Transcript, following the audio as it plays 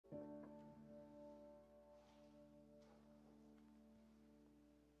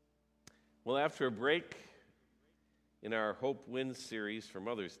Well, after a break in our Hope Wins series for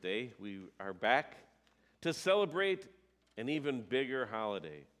Mother's Day, we are back to celebrate an even bigger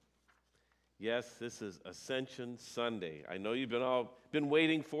holiday. Yes, this is Ascension Sunday. I know you've all been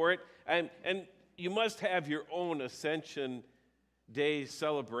waiting for it, and you must have your own Ascension Day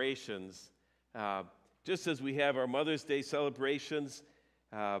celebrations. Just as we have our Mother's Day celebrations,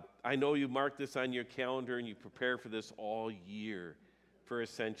 I know you mark this on your calendar and you prepare for this all year for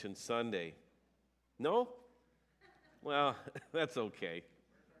Ascension Sunday. No? Well, that's okay.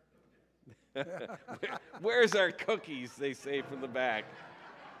 Where's our cookies, they say from the back.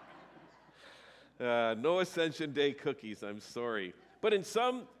 No Ascension Day cookies, I'm sorry. But in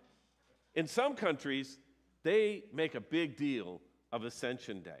some countries, they make a big deal of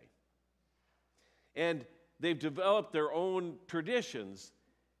Ascension Day. And they've developed their own traditions,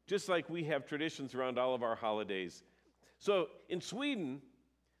 just like we have traditions around all of our holidays. So in Sweden,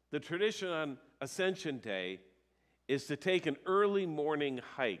 the tradition on Ascension Day is to take an early morning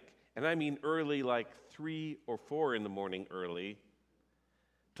hike, and I mean early like 3 or 4 in the morning early,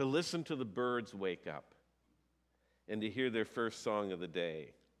 to listen to the birds wake up and to hear their first song of the day.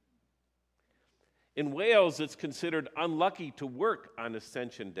 In Wales, it's considered unlucky to work on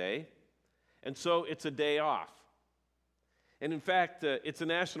Ascension Day, and so it's a day off. And in fact, it's a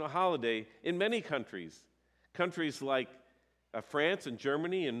national holiday in many countries. Countries like France and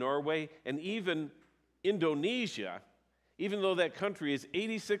Germany and Norway and even Indonesia, even though that country is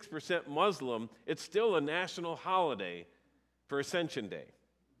 86% Muslim, it's still a national holiday for Ascension Day.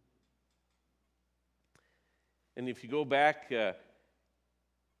 And if you go back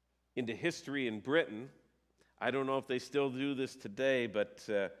into history in Britain, I don't know if they still do this today, but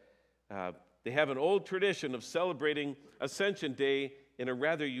they have an old tradition of celebrating Ascension Day in a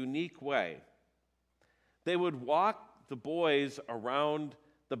rather unique way. They would walk the boys around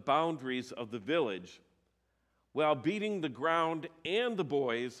the boundaries of the village while beating the ground and the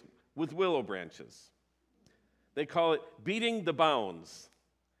boys with willow branches. They call it beating the bounds.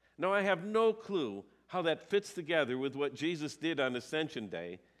 Now, I have no clue how that fits together with what Jesus did on Ascension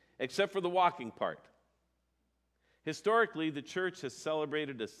Day, except for the walking part. Historically, the church has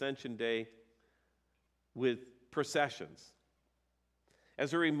celebrated Ascension Day with processions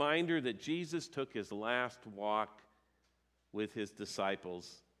as a reminder that Jesus took his last walk with his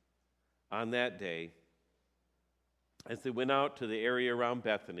disciples on that day as they went out to the area around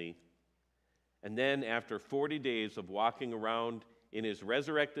Bethany. And then after 40 days of walking around in his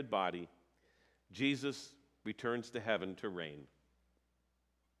resurrected body, Jesus returns to heaven to reign.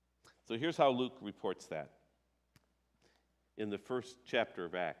 So here's how Luke reports that in the first chapter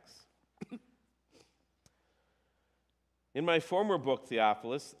of Acts. In my former book,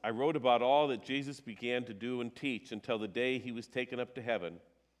 Theophilus, I wrote about all that Jesus began to do and teach until the day he was taken up to heaven,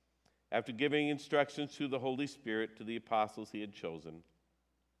 after giving instructions through the Holy Spirit to the apostles he had chosen.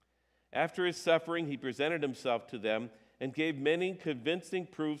 After his suffering, he presented himself to them and gave many convincing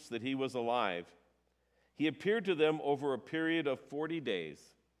proofs that he was alive. He appeared to them over a period of 40 days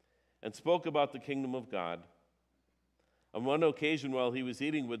and spoke about the kingdom of God. On one occasion, while he was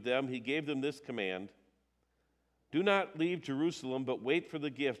eating with them, he gave them this command: "Do not leave Jerusalem, but wait for the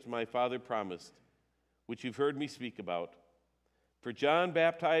gift my Father promised, which you've heard me speak about. For John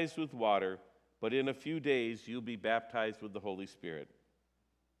baptized with water, but in a few days you'll be baptized with the Holy Spirit."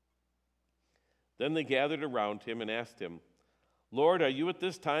 Then they gathered around him and asked him, "Lord, are you at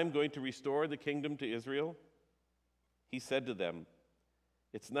this time going to restore the kingdom to Israel?" He said to them,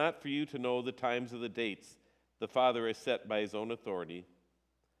 "It's not for you to know the times or the dates the Father has set by his own authority,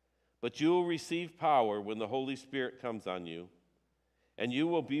 but you will receive power when the Holy Spirit comes on you, and you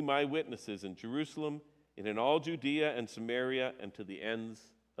will be my witnesses in Jerusalem and in all Judea and Samaria and to the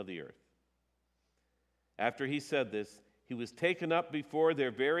ends of the earth." After he said this, he was taken up before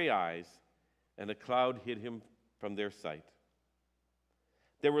their very eyes, and a cloud hid him from their sight.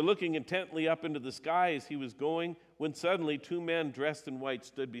 They were looking intently up into the sky as he was going, when suddenly 2 men dressed in white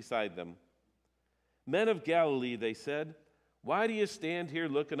stood beside them. "Men of Galilee," they said, "why do you stand here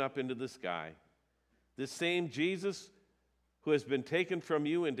looking up into the sky? This same Jesus who has been taken from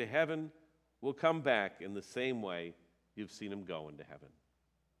you into heaven will come back in the same way you've seen him go into heaven."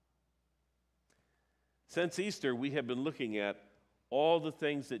 Since Easter, we have been looking at all the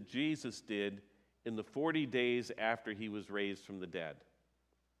things that Jesus did in the 40 days after he was raised from the dead.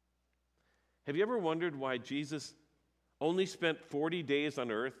 Have you ever wondered why Jesus only spent 40 days on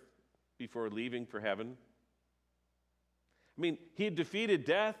earth before leaving for heaven? I mean, he had defeated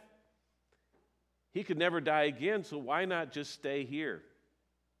death. He could never die again, so why not just stay here?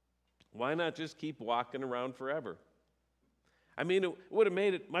 Why not just keep walking around forever? I mean, it would have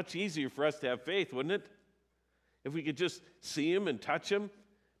made it much easier for us to have faith, wouldn't it? If we could just see him and touch him,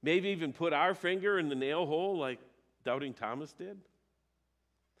 maybe even put our finger in the nail hole like doubting Thomas did.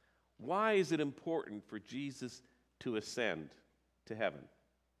 Why is it important for Jesus to ascend to heaven?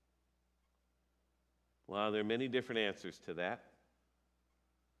 Well, there are many different answers to that.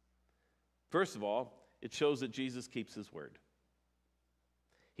 First of all, it shows that Jesus keeps his word.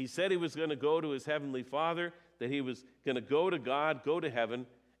 He said he was going to go to his heavenly Father, that he was going to go to God, go to heaven,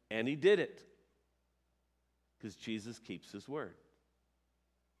 and he did it. Because Jesus keeps his word.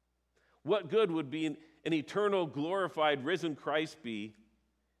 What good would be an eternal, glorified, risen Christ be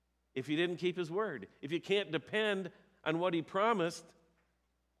if he didn't keep his word? If you can't depend on what he promised,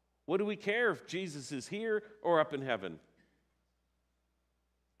 what do we care if Jesus is here or up in heaven?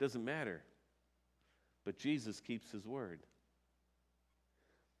 Doesn't matter. But Jesus keeps his word.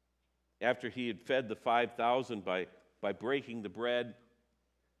 After he had fed the 5,000 by breaking the bread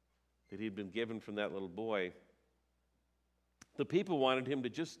that he had been given from that little boy, the people wanted him to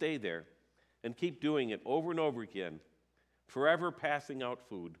just stay there and keep doing it over and over again, forever passing out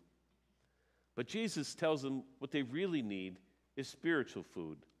food. But Jesus tells them what they really need is spiritual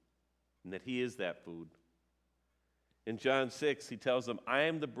food, and that he is that food. In John 6, he tells them, I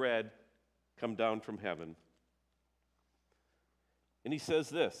am the bread come down from heaven. And he says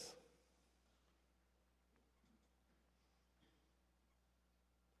this,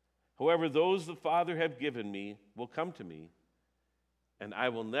 however, those the Father have given me will come to me, and I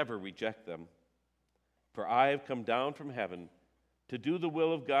will never reject them. For I have come down from heaven to do the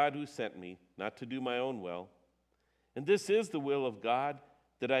will of God who sent me, not to do my own will. And this is the will of God,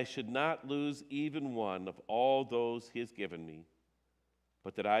 that I should not lose even one of all those he has given me,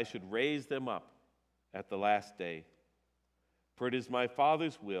 but that I should raise them up at the last day. For it is my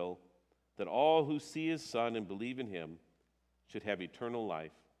Father's will that all who see his Son and believe in him should have eternal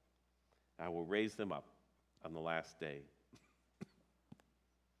life. I will raise them up on the last day.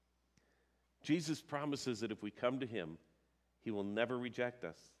 Jesus promises that if we come to him, he will never reject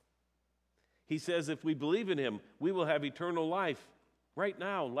us. He says if we believe in him, we will have eternal life right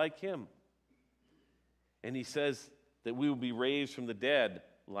now, like him. And he says that we will be raised from the dead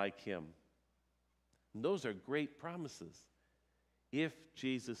like him. And those are great promises if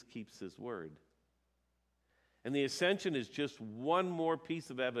Jesus keeps his word. And the ascension is just one more piece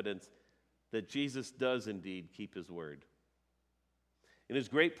of evidence that Jesus does indeed keep his word. In his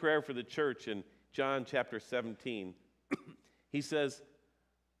great prayer for the church in John chapter 17, he says,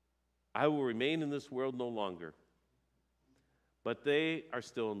 I will remain in this world no longer, but they are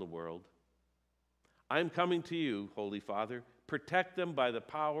still in the world. I am coming to you, Holy Father. Protect them by the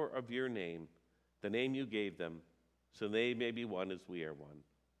power of your name, the name you gave them, so they may be one as we are one.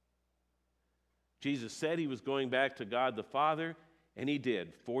 Jesus said he was going back to God the Father, and he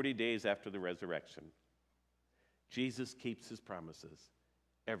did 40 days after the resurrection. Jesus keeps his promises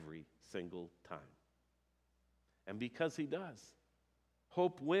every single time. And because he does,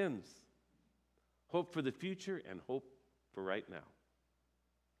 hope wins. Hope for the future and hope for right now.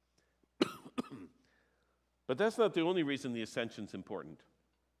 But that's not the only reason the ascension's important.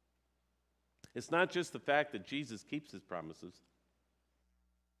 It's not just the fact that Jesus keeps his promises.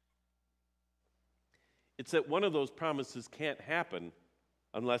 It's that one of those promises can't happen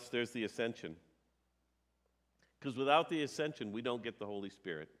unless there's the ascension. Because without the ascension, we don't get the Holy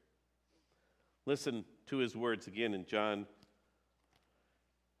Spirit. Listen to his words again in John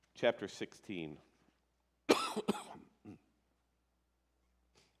chapter 16.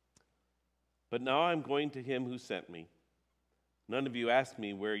 But now I'm going to him who sent me. None of you ask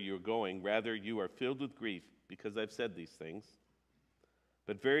me where you're going. Rather, you are filled with grief because I've said these things.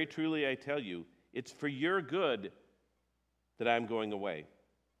 But very truly I tell you, it's for your good that I'm going away.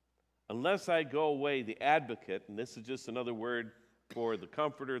 Unless I go away, the advocate, and this is just another word for the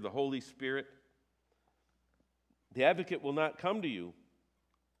comforter, the Holy Spirit, the advocate will not come to you.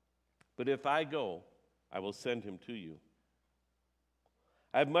 But if I go, I will send him to you.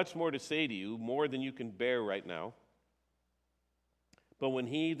 I have much more to say to you, more than you can bear right now. But when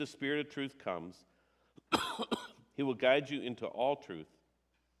he, the Spirit of truth, comes, he will guide you into all truth.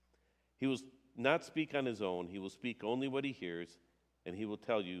 He will not speak on his own. He will speak only what he hears, and he will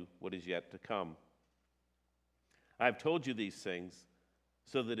tell you what is yet to come. I have told you these things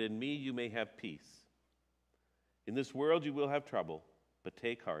so that in me you may have peace. In this world you will have trouble, but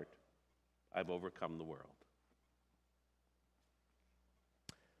take heart. I've overcome the world.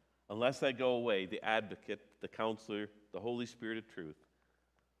 Unless I go away, the advocate, the counselor, the Holy Spirit of truth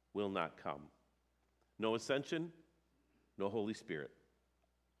will not come. No ascension, no Holy Spirit.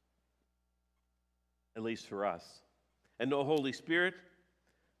 At least for us. and no Holy Spirit,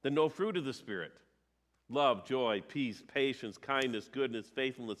 then no fruit of the Spirit. Love, joy, peace, patience, kindness, goodness,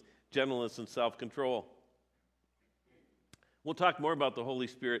 faithfulness, gentleness, and self-control. We'll talk more about the Holy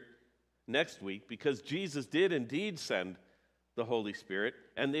Spirit next week because Jesus did indeed send the Holy Spirit,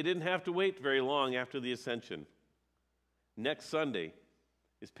 and they didn't have to wait very long after the Ascension. Next Sunday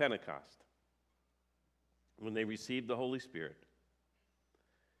is Pentecost, when they received the Holy Spirit.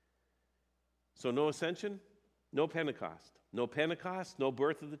 So no Ascension, no Pentecost. No Pentecost, no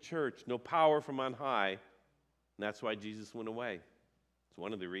birth of the church, no power from on high. And that's why Jesus went away. It's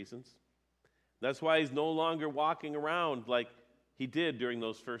one of the reasons. That's why he's no longer walking around like he did during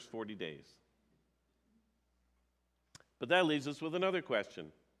those first 40 days. But that leaves us with another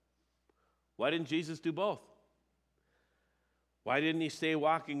question. Why didn't Jesus do both? Why didn't he stay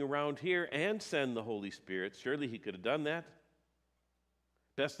walking around here and send the Holy Spirit? Surely he could have done that.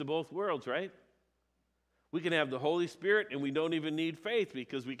 Best of both worlds, right? We can have the Holy Spirit and we don't even need faith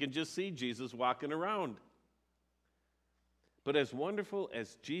because we can just see Jesus walking around. But as wonderful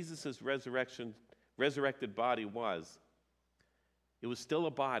as Jesus' resurrected body was, it was still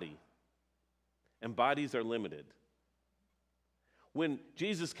a body, and bodies are limited. When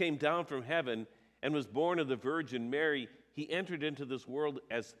Jesus came down from heaven and was born of the Virgin Mary, he entered into this world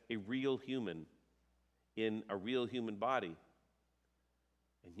as a real human, in a real human body.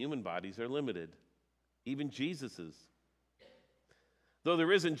 And human bodies are limited, even Jesus's. Though the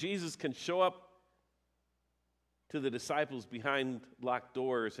risen Jesus can show up to the disciples behind locked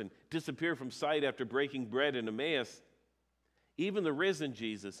doors and disappear from sight after breaking bread in Emmaus, even the risen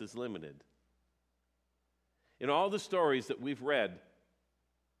Jesus is limited. In all the stories that we've read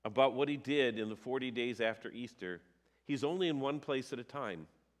about what he did in the 40 days after Easter, he's only in one place at a time.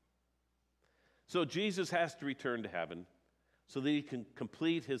 So Jesus has to return to heaven so that he can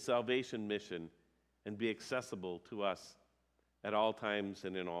complete his salvation mission and be accessible to us at all times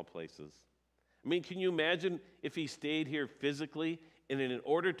and in all places. I mean, can you imagine if he stayed here physically and in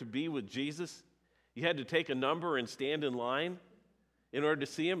order to be with Jesus, you had to take a number and stand in line in order to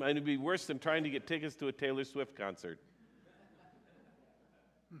see him? I mean, it'd be worse than trying to get tickets to a Taylor Swift concert.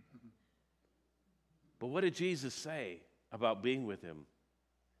 But what did Jesus say about being with him?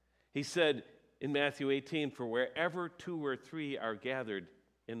 He said in Matthew 18, "For wherever 2 or 3 are gathered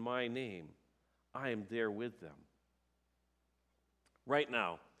in my name, I am there with them." Right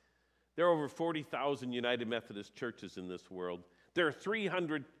now, there are over 40,000 United Methodist churches in this world. There are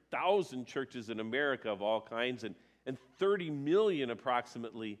 300,000 churches in America of all kinds and 30 million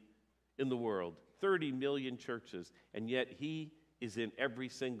approximately in the world. 30 million churches, and yet he is in every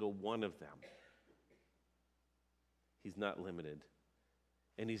single one of them. He's not limited.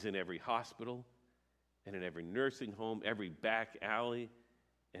 And he's in every hospital and in every nursing home, every back alley,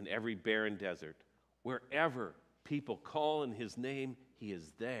 and every barren desert. Wherever people call in his name, he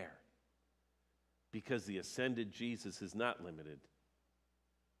is there. Because the ascended Jesus is not limited.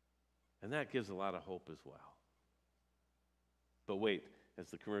 And that gives a lot of hope as well. But wait, as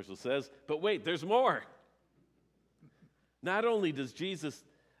the commercial says, but wait, there's more. Not only does Jesus'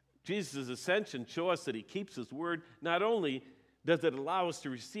 ascension show us that he keeps his word, not only does it allow us to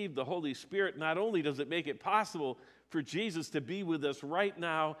receive the Holy Spirit, not only does it make it possible for Jesus to be with us right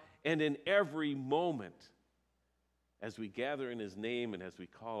now and in every moment as we gather in his name and as we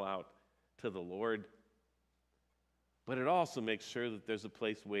call out to the Lord, but it also makes sure that there's a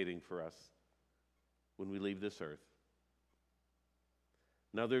place waiting for us when we leave this earth.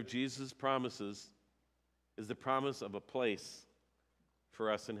 Another of Jesus' promises is the promise of a place for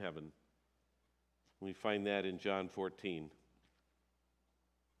us in heaven. We find that in John 14.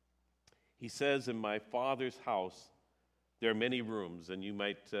 He says, "In my Father's house there are many rooms," and you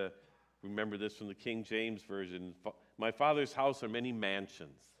might remember this from the King James Version. "My Father's house are many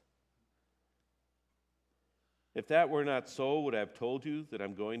mansions. If that were not so, would I have told you that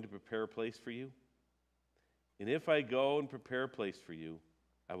I'm going to prepare a place for you? And if I go and prepare a place for you,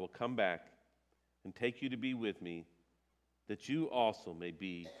 I will come back and take you to be with me, that you also may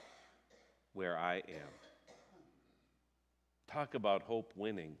be where I am." Talk about hope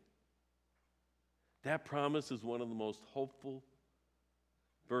winning. That promise is one of the most hopeful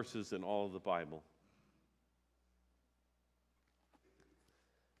verses in all of the Bible.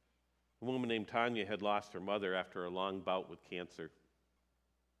 A woman named Tanya had lost her mother after a long bout with cancer.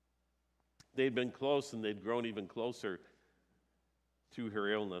 They'd been close, and they'd grown even closer through her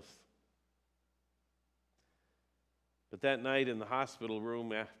illness. But that night in the hospital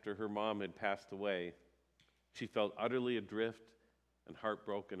room after her mom had passed away, she felt utterly adrift and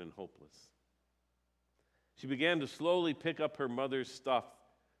heartbroken and hopeless. She began to slowly pick up her mother's stuff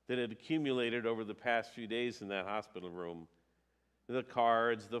that had accumulated over the past few days in that hospital room. The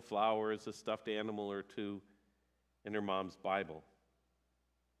cards, the flowers, a stuffed animal or two, and her mom's Bible.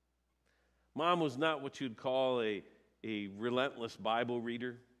 Mom was not what you'd call a relentless Bible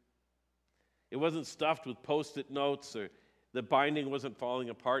reader. It wasn't stuffed with Post-it notes, or the binding wasn't falling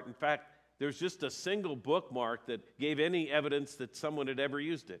apart. In fact, there's just a single bookmark that gave any evidence that someone had ever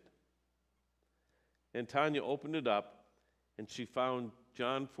used it. And Tanya opened it up, and she found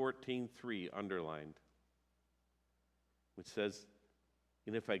John 14:3 underlined, which says,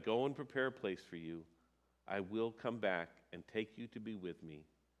 "And if I go and prepare a place for you, I will come back and take you to be with me,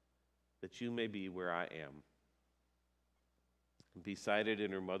 that you may be where I am." And beside it,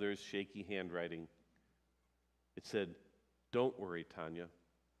 in her mother's shaky handwriting, it said, "Don't worry, Tanya.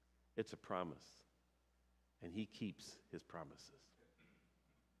 It's a promise, and he keeps his promises."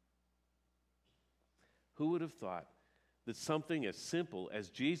 Who would have thought that something as simple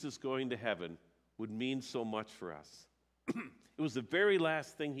as Jesus going to heaven would mean so much for us? It was the very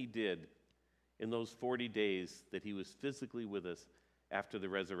last thing he did in those 40 days that he was physically with us after the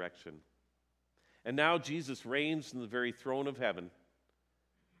resurrection. And now Jesus reigns in the very throne of heaven.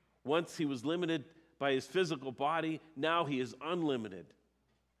 Once he was limited by his physical body, now he is unlimited.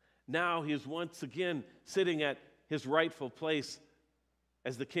 Now he is once again sitting at his rightful place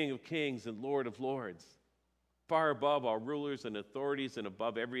as the King of Kings and Lord of Lords, far above all rulers and authorities and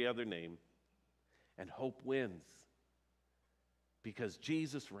above every other name. And hope wins because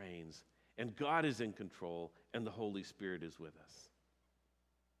Jesus reigns and God is in control and the Holy Spirit is with us.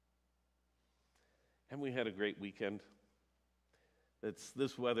 Haven't we had a great weekend?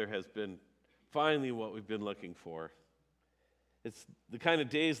 This weather has been finally what we've been looking for. It's the kind of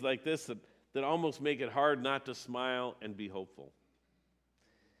days like this that almost make it hard not to smile and be hopeful.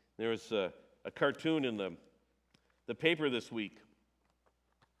 There was a cartoon in the paper this week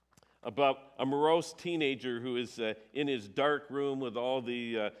about a morose teenager who is in his dark room with all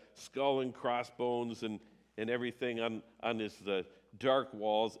the skull and crossbones and everything on his dark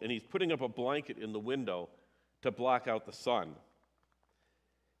walls, and he's putting up a blanket in the window to block out the sun.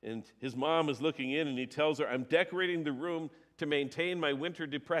 And his mom is looking in, and he tells her, "I'm decorating the room to maintain my winter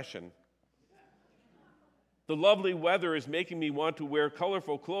depression. The lovely weather is making me want to wear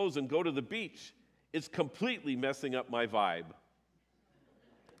colorful clothes and go to the beach. It's completely messing up my vibe."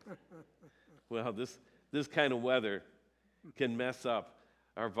 Well, this kind of weather can mess up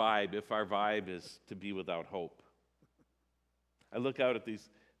our vibe if our vibe is to be without hope. I look out at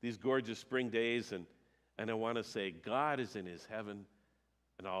these gorgeous spring days, and I want to say, God is in his heaven,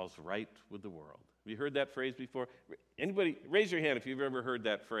 and all's right with the world. Have you heard that phrase before? Anybody, raise your hand if you've ever heard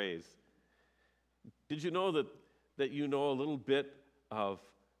that phrase. Did you know that you know a little bit of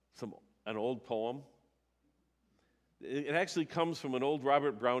an old poem? It actually comes from an old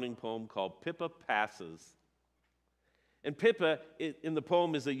Robert Browning poem called Pippa Passes. And Pippa, in the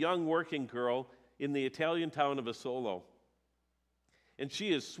poem, is a young working girl in the Italian town of Asolo. And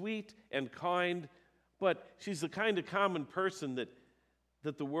she is sweet and kind, but she's the kind of common person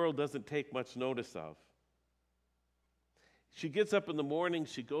that the world doesn't take much notice of. She gets up in the morning,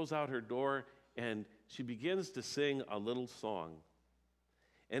 she goes out her door, and she begins to sing a little song.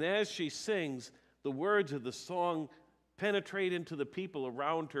 And as she sings, the words of the song penetrate into the people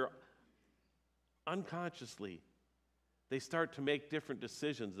around her unconsciously. They start to make different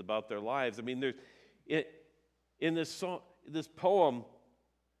decisions about their lives. I mean, in this poem,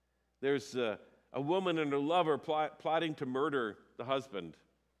 there's a woman and her lover plotting to murder the husband.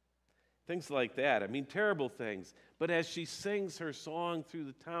 Things like that. I mean, terrible things. But as she sings her song through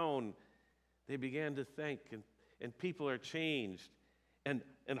the town, they began to think, and people are changed. And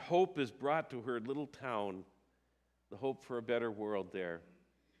hope is brought to her little town, the hope for a better world there.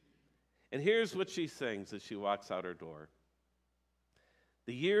 And here's what she sings as she walks out her door.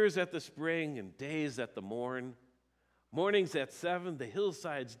 The years at the spring and days at the morn, mornings at 7, the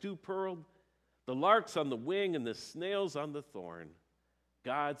hillsides dew pearled, the larks on the wing and the snails on the thorn.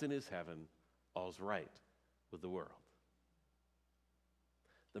 God's in his heaven, all's right with the world.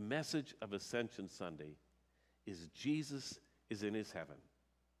 The message of Ascension Sunday is Jesus is in his heaven,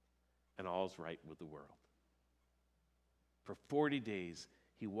 and all's right with the world. For 40 days,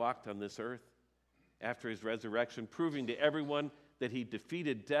 he walked on this earth after his resurrection, proving to everyone that he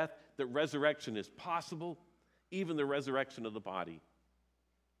defeated death, that resurrection is possible, even the resurrection of the body.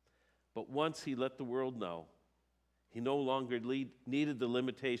 But once he let the world know, he no longer needed the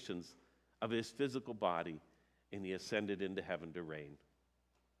limitations of his physical body, and he ascended into heaven to reign.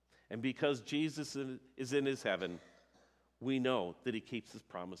 And because Jesus is in his heaven, we know that he keeps his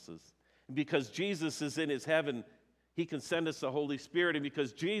promises. And because Jesus is in his heaven, he He can send us the Holy Spirit. And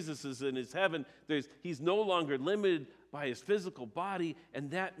because Jesus is in his heaven, he's no longer limited by his physical body.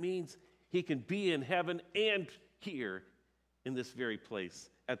 And that means he can be in heaven and here in this very place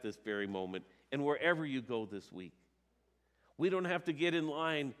at this very moment and wherever you go this week. We don't have to get in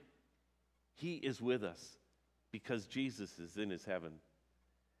line. He is with us because Jesus is in his heaven.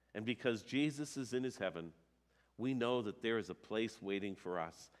 And because Jesus is in his heaven, we know that there is a place waiting for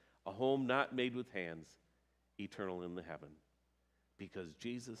us, a home not made with hands, eternal in the heaven, because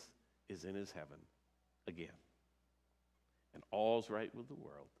Jesus is in his heaven again. And all's right with the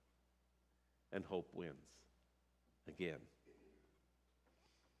world, and hope wins again.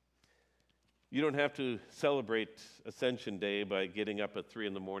 You don't have to celebrate Ascension Day by getting up at 3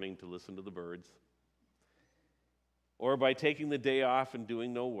 in the morning to listen to the birds, or by taking the day off and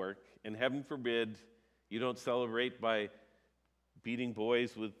doing no work. And heaven forbid you don't celebrate by beating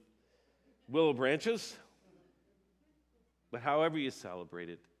boys with willow branches. But however you celebrate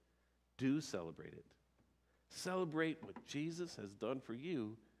it, do celebrate it. Celebrate what Jesus has done for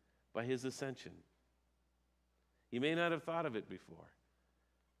you by his ascension. You may not have thought of it before,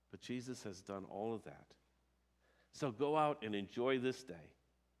 but Jesus has done all of that. So go out and enjoy this day,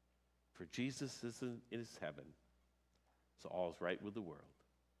 for Jesus is in his heaven. So all's right with the world,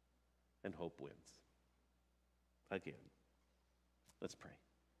 and hope wins. Again, let's pray.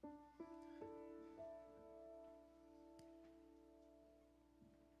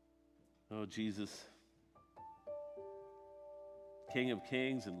 Oh, Jesus, King of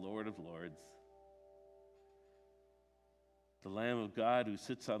kings and Lord of lords, the Lamb of God who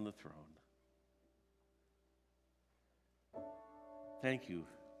sits on the throne. Thank you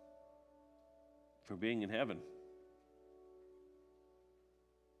for being in heaven,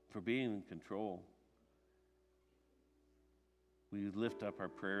 for being in control. We lift up our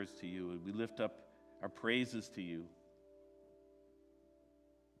prayers to you, and we lift up our praises to you.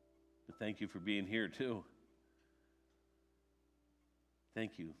 But thank you for being here too.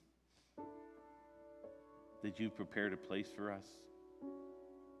 Thank you that you've prepared a place for us.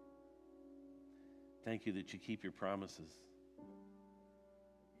 Thank you that you keep your promises.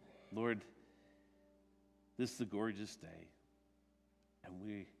 Lord, this is a gorgeous day, and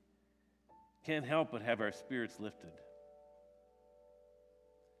we can't help but have our spirits lifted.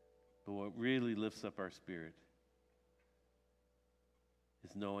 But what really lifts up our spirit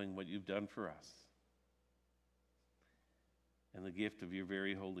is knowing what you've done for us and the gift of your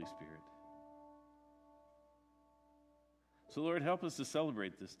very Holy Spirit. So, Lord, help us to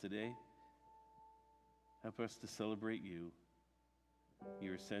celebrate this today. Help us to celebrate you,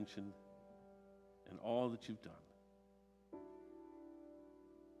 your ascension, and all that you've done.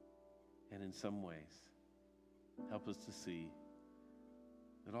 And in some ways, help us to see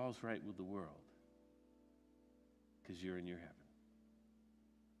that all's right with the world because you're in your heaven.